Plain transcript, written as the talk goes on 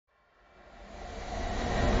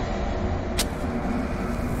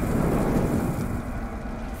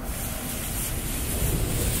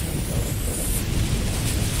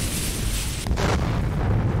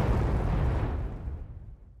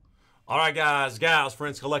right, guys, gals,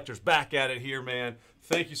 friends, collectors, back at it here, man.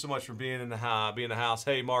 Thank you so much for being in the house.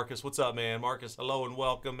 Hey, Marcus, what's up, man? Marcus, hello and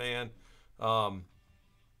welcome, man.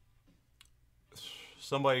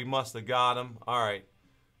 Somebody must have got him. All right.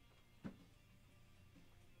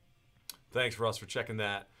 Thanks, Russ, for checking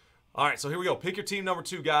that. All right, so here we go. Pick your team number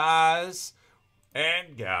 2, guys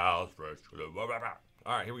and gals.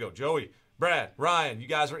 All right, here we go. Joey, Brad, Ryan, you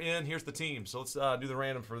guys are in. Here's the team. So let's do the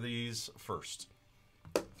random for these first.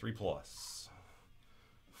 3 plus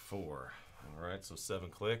 4. All right, so 7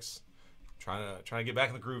 clicks. Trying to get back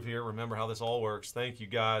in the groove here. Remember how this all works. Thank you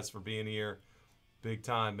guys for being here. Big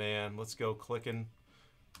time, man. Let's go clicking.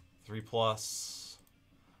 3 plus.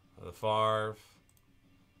 The Favre.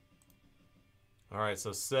 All right,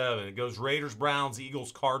 so 7. It goes Raiders, Browns,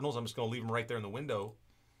 Eagles, Cardinals. I'm just going to leave them right there in the window.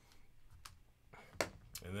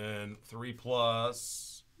 And then 3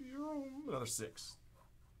 plus another 6.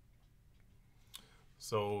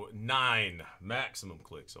 So 9 maximum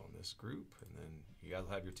clicks on this group. And then you guys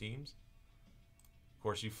will have your teams. Of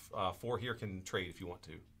course, you 4 here can trade if you want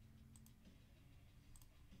to.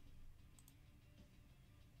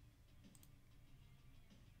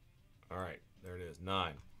 All right, there it is,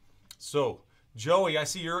 9. So, Joey, I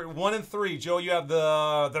see you're 1 and 3. Joey, you have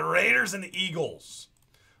the Raiders and the Eagles.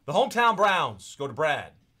 The hometown Browns go to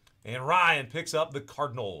Brad. And Ryan picks up the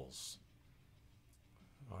Cardinals.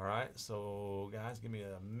 All right, so guys, give me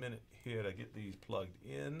a minute here to get these plugged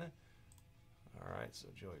in. All right, so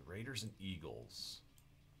Joey, Raiders and Eagles.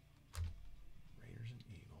 Raiders and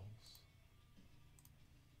Eagles.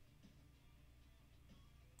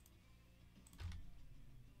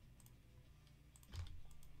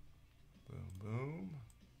 Boom, boom.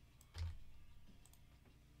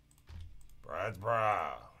 Brad's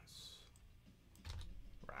Browns.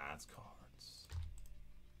 Brad's cards.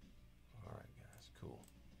 All right, guys, cool.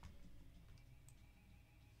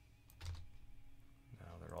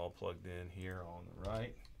 Now they're all plugged in here on the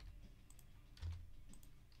right.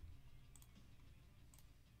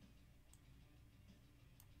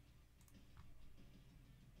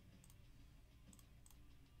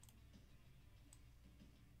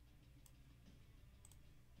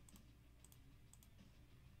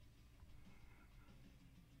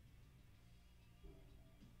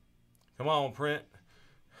 Come on, print.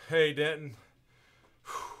 Hey, Denton.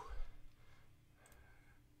 Whew.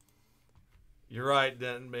 You're right,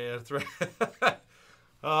 Denton, man. That's right.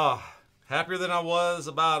 Oh, happier than I was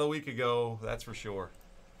about a week ago, that's for sure.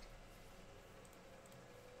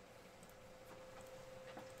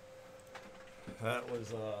 That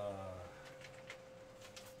was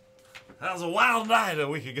a wild night a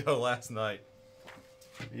week ago last night.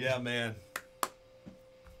 Yeah, man.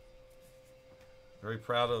 Very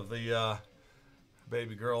proud of the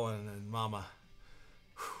baby girl and mama.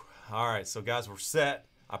 Whew. All right, so guys, we're set.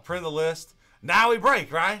 I printed the list. Now we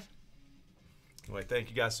break, right? Anyway,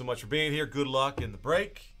 thank you guys so much for being here. Good luck in the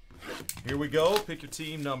break. Here we go. Pick your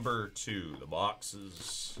team number 2. The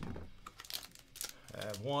boxes. I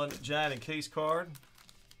have 1 giant encased card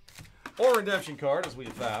or redemption card, as we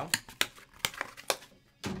have found.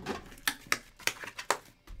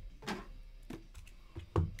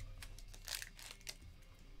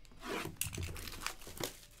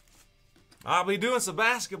 I'll be doing some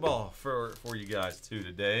basketball for you guys too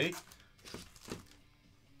today.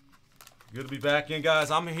 Good to be back in,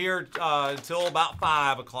 guys. I'm here until about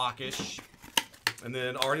 5 o'clock-ish. And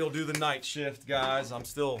then Artie will do the night shift, guys. I'm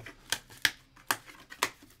still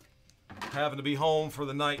having to be home for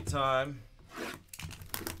the nighttime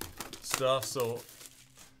stuff, so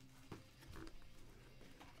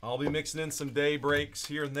I'll be mixing in some day breaks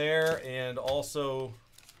here and there, and also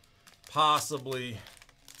possibly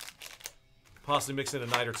mix in a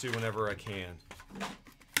night or 2 whenever I can.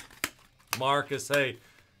 Marcus, hey.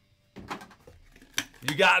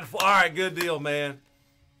 You got, all right, good deal, man.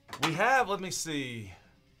 We have, let me see.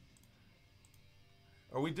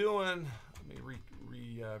 Are we doing, let me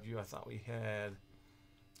review, I thought we had.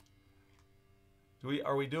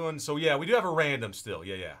 Are we doing, so yeah, we do have a random still.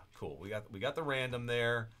 Yeah, cool. We got the random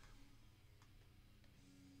there.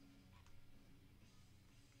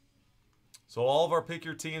 So all of our pick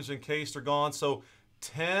your teams encased are gone. So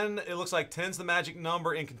 10, it looks like 10's the magic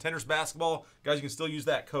number in Contenders Basketball. Guys, you can still use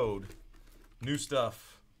that code. New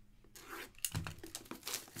stuff.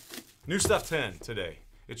 New stuff 10 today.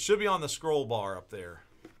 It should be on the scroll bar up there.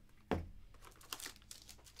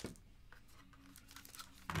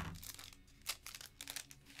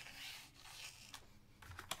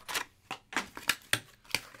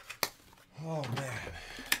 Oh, man.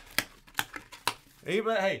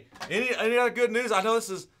 Anybody, hey, any other good news? I know this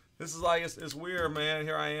is like it's weird, man.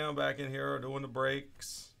 Here I am back in here doing the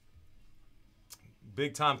breaks.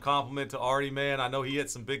 big time compliment to Artie, man. I know he hit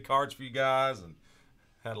some big cards for you guys and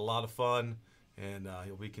had a lot of fun, and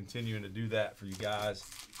he'll be continuing to do that for you guys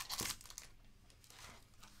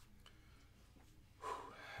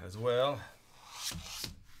as well.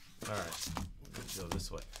 All right, we'll go this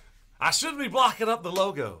way. I shouldn't be blocking up the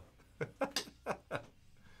logo. All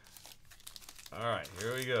right,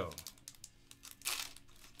 here we go.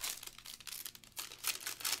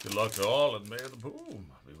 Good luck to all, and may the boom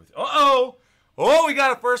be with you. Uh-oh! Oh, we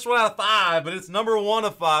got a first one out of 5, but it's number 1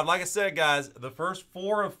 of 5. Like I said, guys, the first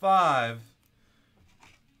 4 of 5,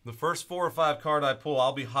 the first 4 or 5 card I pull,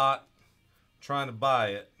 I'll be hot trying to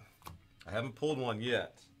buy it. I haven't pulled one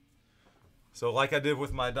yet. So like I did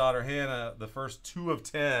with my daughter Hannah, the first 2 of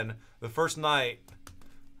 10, the first night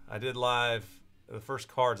I did live, the first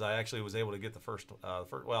cards, I actually was able to get the first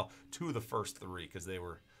well, 2 of the first 3 because they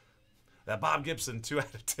were, that Bob Gibson 2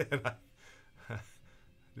 out of 10, I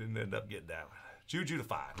didn't end up getting that one. Juju to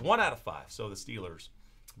 5, 1 out of 5. So the Steelers,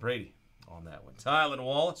 Brady on that one. Tylan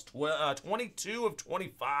Wallace, 22 of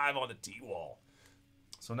 25 on the T-Wall.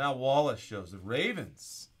 So now Wallace shows the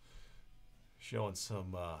Ravens showing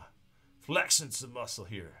some flexing some muscle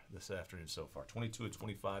here this afternoon so far. 22 of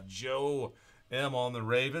 25. Joe M on the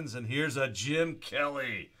Ravens. And here's a Jim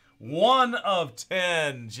Kelly. 1 of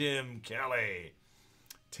 10, Jim Kelly.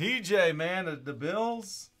 TJ, man, the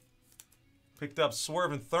Bills picked up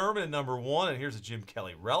Swervin' Thurman at number 1. And here's a Jim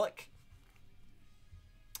Kelly relic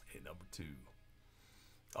at number 2.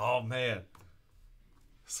 Oh, man.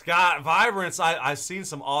 Scott, Vibrance. I've seen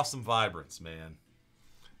some awesome Vibrance, man.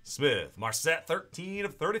 Smith, Marset, 13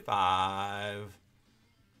 of 35.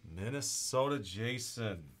 Minnesota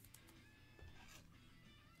Jason.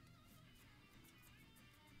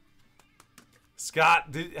 Scott,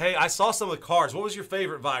 hey, I saw some of the cards. What was your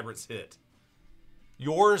favorite Vibrance hit?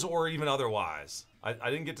 Yours or even otherwise? I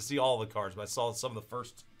didn't get to see all the cards, but I saw some of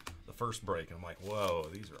the first break, and I'm like, whoa,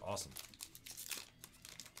 these are awesome.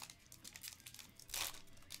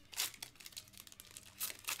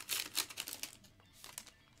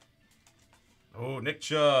 Oh, Nick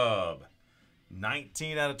Chubb.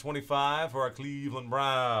 19 out of 25 for our Cleveland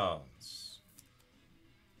Browns.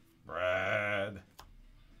 Brad.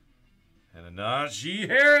 And a Najee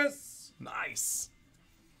Harris. Nice.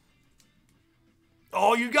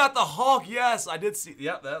 Oh, you got the Hulk. Yes, I did see.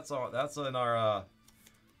 Yep, that's in our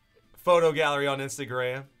photo gallery on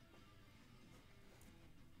Instagram.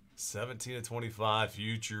 17 of 25.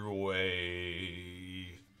 Future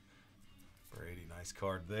Wave. Brady, nice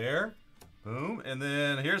card there. Boom. And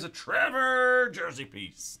then here's a Trevor jersey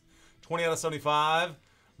piece. 20 out of 75.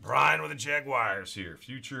 Brian with the Jaguars here.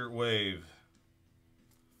 Future Wave.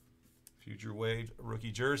 Future Wave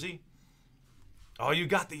rookie jersey. Oh, you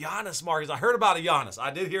got the Giannis, Marcus. I heard about a Giannis.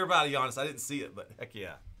 I did hear about a Giannis. I didn't see it, but heck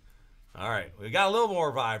yeah. All right. We got a little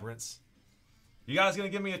more Vibrance. You guys going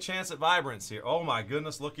to give me a chance at Vibrance here? Oh, my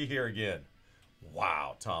goodness. Looky here again.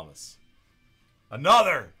 Wow, Thomas.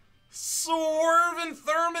 Another Swervin'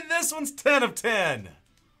 Thurman. This one's 10 of 10.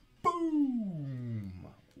 Boom.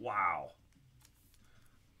 Wow.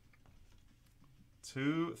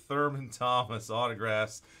 2 Thurman Thomas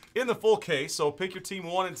autographs in the full case. So pick your team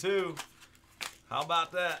 1 and 2. How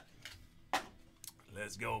about that?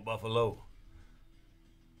 Let's go, Buffalo.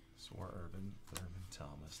 Swervin' Thurman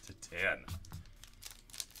Thomas to 10.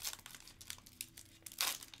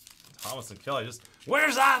 Thomas and Kelly just,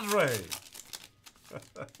 where's Andre?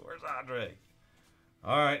 Where's Andre?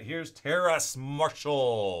 All right, here's Terrace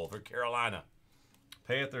Marshall for Carolina.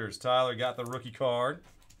 Panthers, Tyler got the rookie card.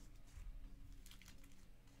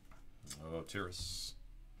 Oh, Terrace.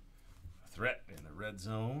 Threat in the red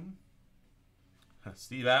zone.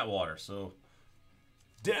 Steve Atwater. So,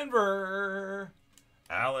 Denver.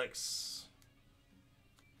 Alex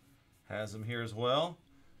has him here as well.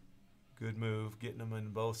 Good move, getting them in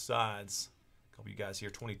both sides. A couple of you guys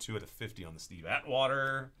here, 22 out of 50 on the Steve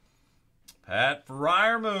Atwater. Pat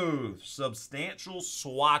Fryermuth, substantial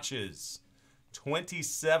swatches,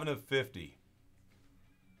 27 of 50.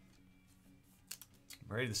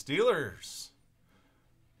 Brady, the Steelers,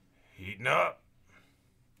 heating up.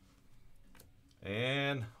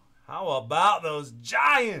 And how about those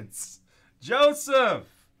Giants? Joseph,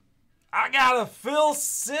 I got a Phil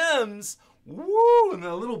Simms. Woo, and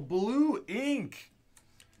a little blue ink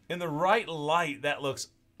in the right light. That looks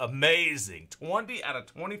amazing. 20 out of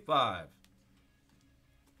 25.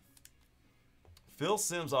 Phil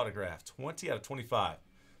Simms autograph, 20 out of 25.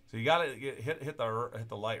 So you got to hit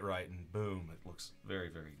the light right, and boom, it looks very,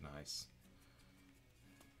 very nice.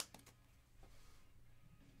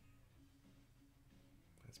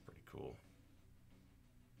 That's pretty cool.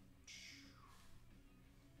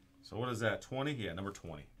 So what is that, 20? Yeah, number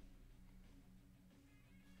 20.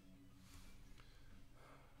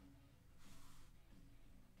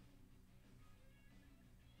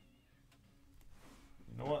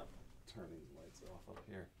 You know what? Turn these lights off up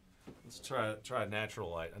here. Let's try natural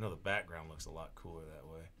light. I know the background looks a lot cooler that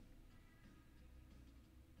way.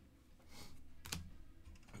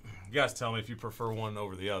 You guys tell me if you prefer one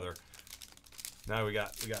over the other. Now we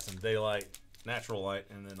got some daylight, natural light,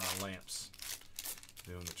 and then our lamps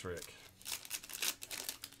doing the trick.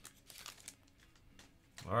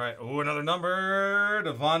 All right. Oh, another number.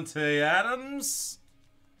 Devontae Adams.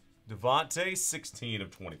 Devontae, 16 of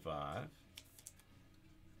 25.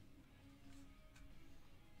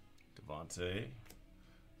 Devontae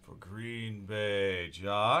for Green Bay.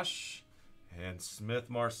 Josh. And Smith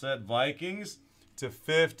Marset Vikings to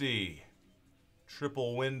 50.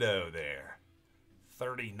 Triple window there.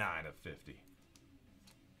 39 of 50.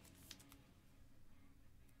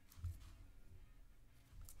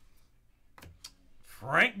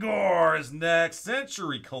 Frank Gore is next.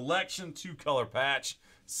 Century Collection 2-color patch.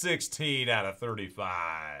 16 out of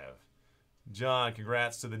 35. John,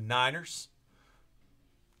 congrats to the Niners.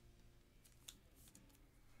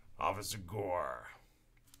 Officer Gore.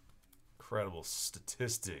 Incredible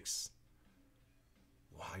statistics.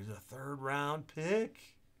 Wow, he's a third-round pick.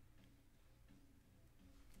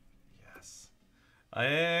 Yes.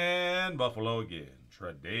 And Buffalo again.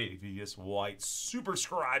 Tre'Davious White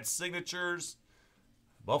superscribed signatures.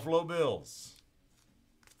 Buffalo Bills.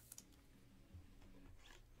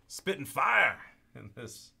 Spitting fire in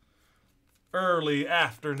this early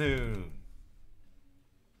afternoon.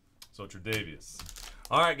 So Tre'Davious.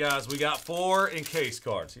 All right, guys, we got 4 encased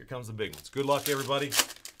cards. Here comes the big ones. Good luck, everybody.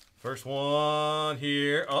 First one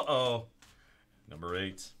here. Uh-oh. Number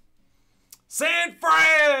 8. San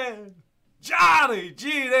Fran! Johnny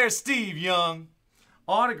G. There's Steve Young.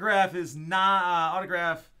 Autograph is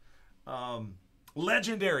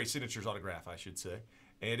legendary signatures autograph, I should say.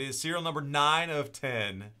 It is serial number 9 of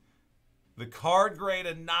 10. The card grade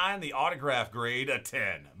a 9, the autograph grade a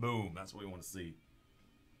 10. Boom. That's what we want to see.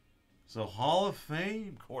 So Hall of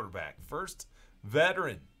Fame quarterback. First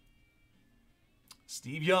veteran.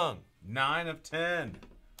 Steve Young. 9 of 10.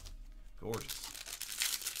 Gorgeous.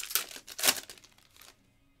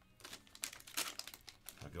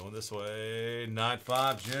 Going this way.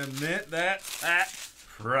 9-5. Jim Mint. That's at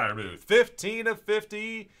Friar Booth. 15 of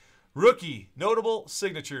 50. Rookie. Notable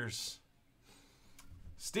signatures.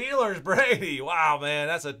 Steelers Brady. Wow, man.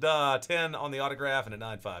 That's a 10 on the autograph and a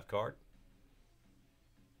 9-5 card.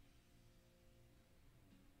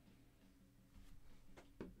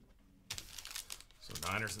 So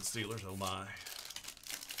Niners and Steelers. Oh, my.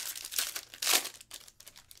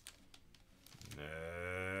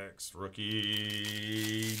 Next,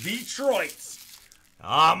 rookie, Detroit.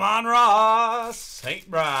 Amon-Ra, St.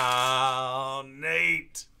 Brown,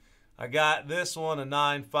 Nate. I got this one, a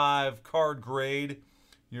 9-5 card grade.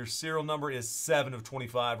 Your serial number is 7 of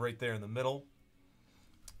 25 right there in the middle.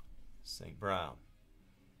 St. Brown.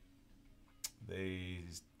 They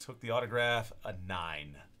took the autograph, a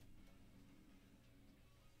 9.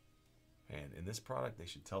 And in this product, they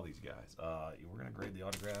should tell these guys, we're going to grade the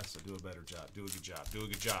autographs, so do a better job. Do a good job. Do a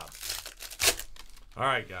good job. All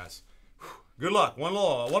right, guys. Good luck. One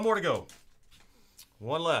more to go.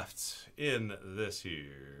 One left in this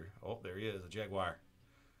here. Oh, there he is, a Jaguar.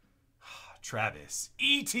 Travis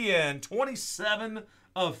Etienne, 27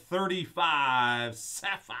 of 35.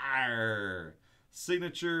 Sapphire.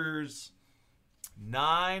 Signatures.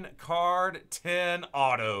 9 card, 10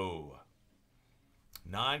 auto.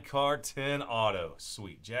 9 card, 10 auto.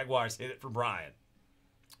 Sweet. Jaguars hit it for Brian.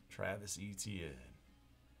 Travis Etienne.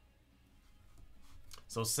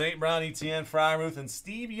 So St. Brown, Etienne, Fryermuth, and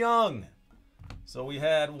Steve Young. So we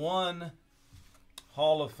had 1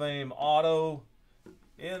 Hall of Fame auto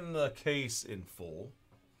in the case in full.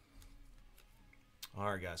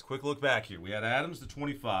 All right, guys. Quick look back here. We had Adams to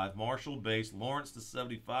 25, Marshall base, Lawrence to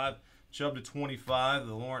 75, Chubb to 25,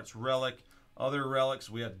 the Lawrence relic. Other relics,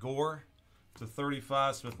 we had Gore to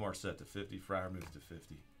 35, Smith Marset to 50, Fryermuth to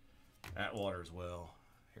 50. Atwater as well.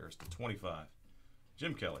 Harris to 25.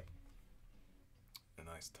 Jim Kelly. A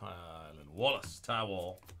nice Tylen Wallace,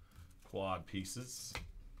 Tywall quad pieces.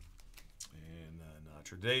 And then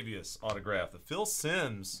Tre'Davious autograph. The Phil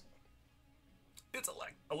Simms. It's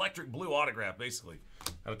electric blue autograph, basically.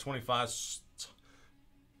 Out of 25.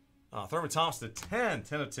 Thurman Thompson to 10.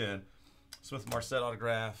 10 of 10. Smith Marset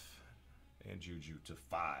autograph. And Juju to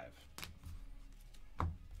 5.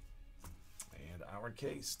 And our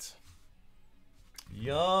encased.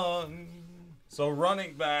 Young. So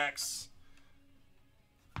running backs.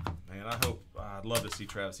 Man, I hope I'd love to see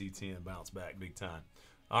Travis Etienne bounce back big time.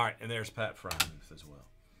 All right, and there's Pat Frymuth as well.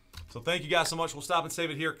 So thank you guys so much. We'll stop and save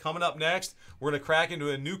it here. Coming up next, we're going to crack into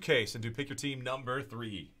a new case and do Pick Your Team number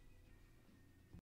 3.